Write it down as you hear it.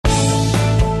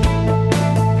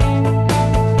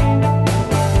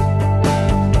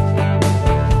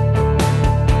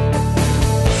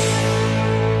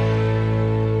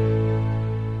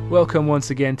Welcome once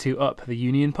again to Up the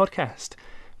Union podcast.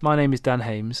 My name is Dan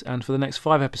Hames, and for the next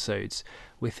 5 episodes,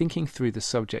 we're thinking through the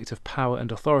subject of power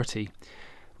and authority.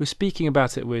 We're speaking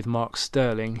about it with Mark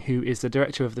Sterling, who is the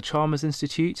director of the Chalmers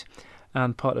Institute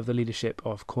and part of the leadership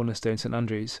of Cornerstone St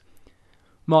Andrews.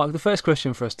 Mark, the first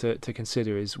question for us to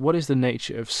consider is, what is the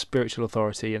nature of spiritual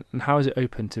authority and how is it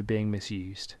open to being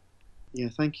misused? Yeah,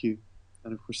 thank you.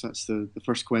 And of course, that's the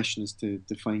first question, is to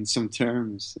define some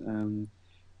terms.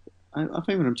 I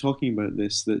find when I'm talking about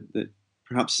this that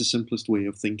perhaps the simplest way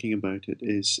of thinking about it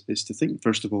is to think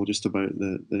first of all just about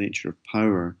the nature of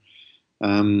power,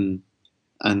 and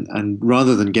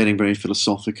rather than getting very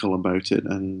philosophical about it,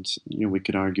 and we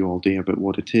could argue all day about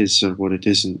what it is or what it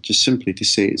isn't, just simply to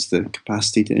say it's the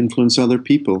capacity to influence other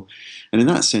people, and in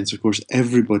that sense, of course,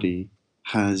 everybody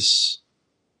has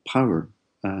power.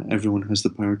 Everyone has the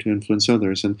power to influence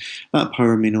others, and that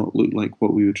power may not look like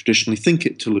what we would traditionally think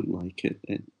it to look like.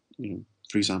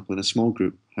 For example, in a small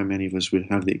group, how many of us would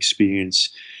have the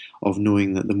experience of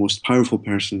knowing that the most powerful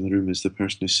person in the room is the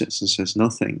person who sits and says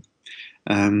nothing?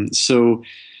 So,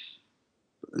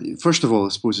 first of all, I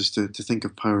suppose, is to think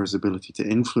of power as the ability to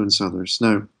influence others.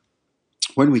 Now,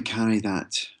 when we carry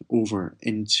that over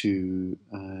into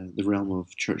the realm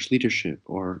of church leadership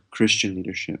or Christian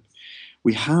leadership,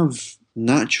 we have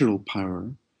natural power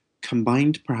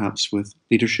combined perhaps with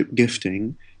leadership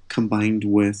gifting, combined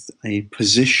with a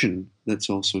position that's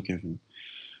also given.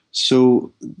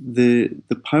 So the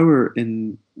power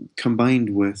combined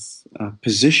with a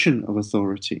position of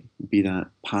authority, be that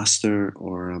pastor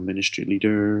or a ministry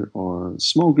leader or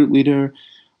small group leader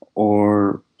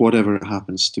or whatever it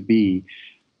happens to be,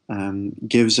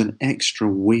 gives an extra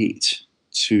weight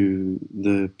to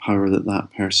the power that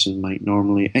person might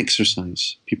normally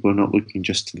exercise. People are not looking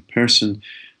just to the person,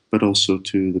 but also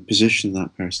to the position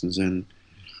that person's in.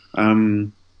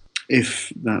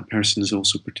 If that person is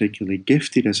also particularly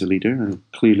gifted as a leader, and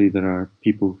clearly there are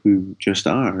people who just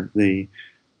are, they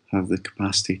have the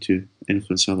capacity to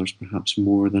influence others perhaps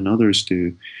more than others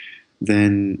do,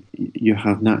 then you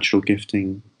have natural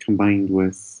gifting combined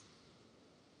with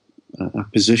a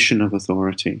position of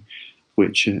authority,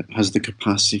 which has the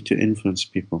capacity to influence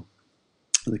people,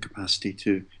 the capacity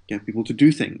to get people to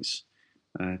do things,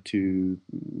 to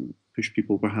push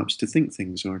people perhaps to think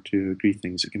things or to agree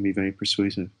things. It can be very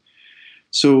persuasive.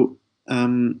 So,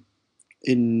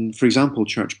 for example,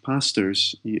 church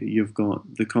pastors, you've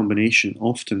got the combination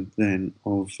often then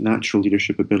of natural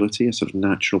leadership ability, a sort of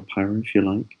natural power, if you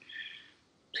like,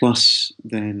 plus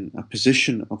then a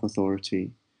position of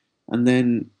authority. And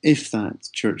then if that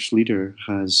church leader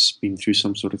has been through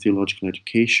some sort of theological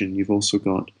education, you've also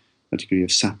got a degree of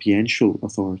sapiential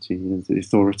authority, the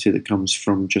authority that comes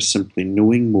from just simply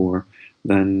knowing more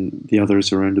than the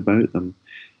others around about them.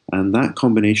 And that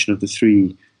combination of the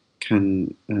three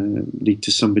can lead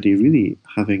to somebody really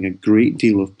having a great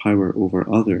deal of power over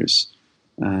others,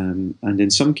 and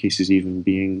in some cases even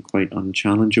being quite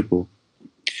unchallengeable.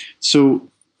 So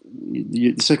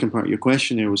the second part of your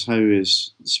question there was, how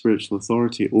is spiritual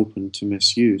authority open to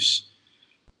misuse?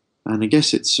 And I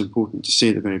guess it's important to say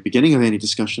at the very beginning of any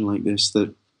discussion like this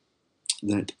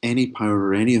that any power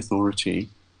or any authority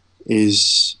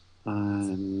is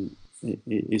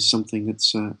something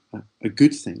that's a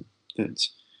good thing, that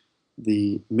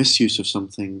the misuse of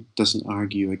something doesn't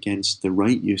argue against the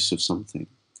right use of something.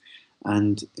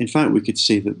 And in fact, we could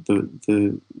say that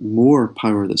the more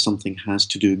power that something has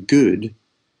to do good,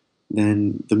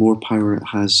 then the more power it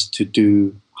has to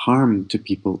do harm to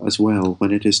people as well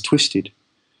when it is twisted.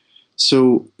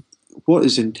 So what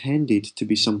is intended to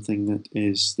be something that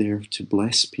is there to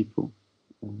bless people?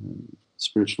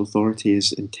 Spiritual authority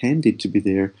is intended to be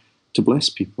there to bless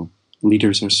people.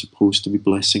 Leaders are supposed to be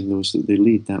blessing those that they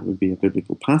lead. That would be a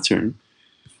biblical pattern.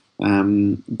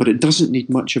 But it doesn't need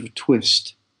much of a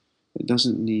twist. It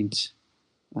doesn't need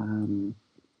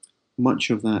much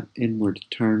of that inward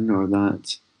turn or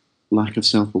that lack of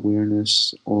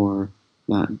self-awareness or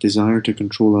that desire to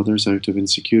control others out of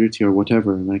insecurity or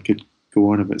whatever. And I could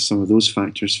go on about some of those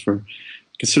factors for a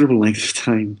considerable length of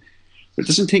time. But it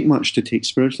doesn't take much to take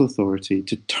spiritual authority,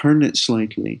 to turn it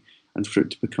slightly, and for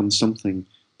it to become something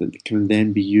that can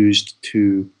then be used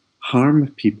to harm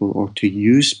people or to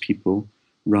use people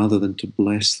rather than to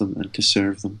bless them and to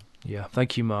serve them. Yeah,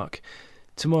 thank you, Mark.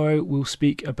 Tomorrow we'll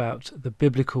speak about the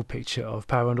biblical picture of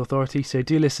power and authority, so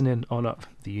do listen in on Up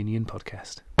the Union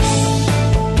podcast.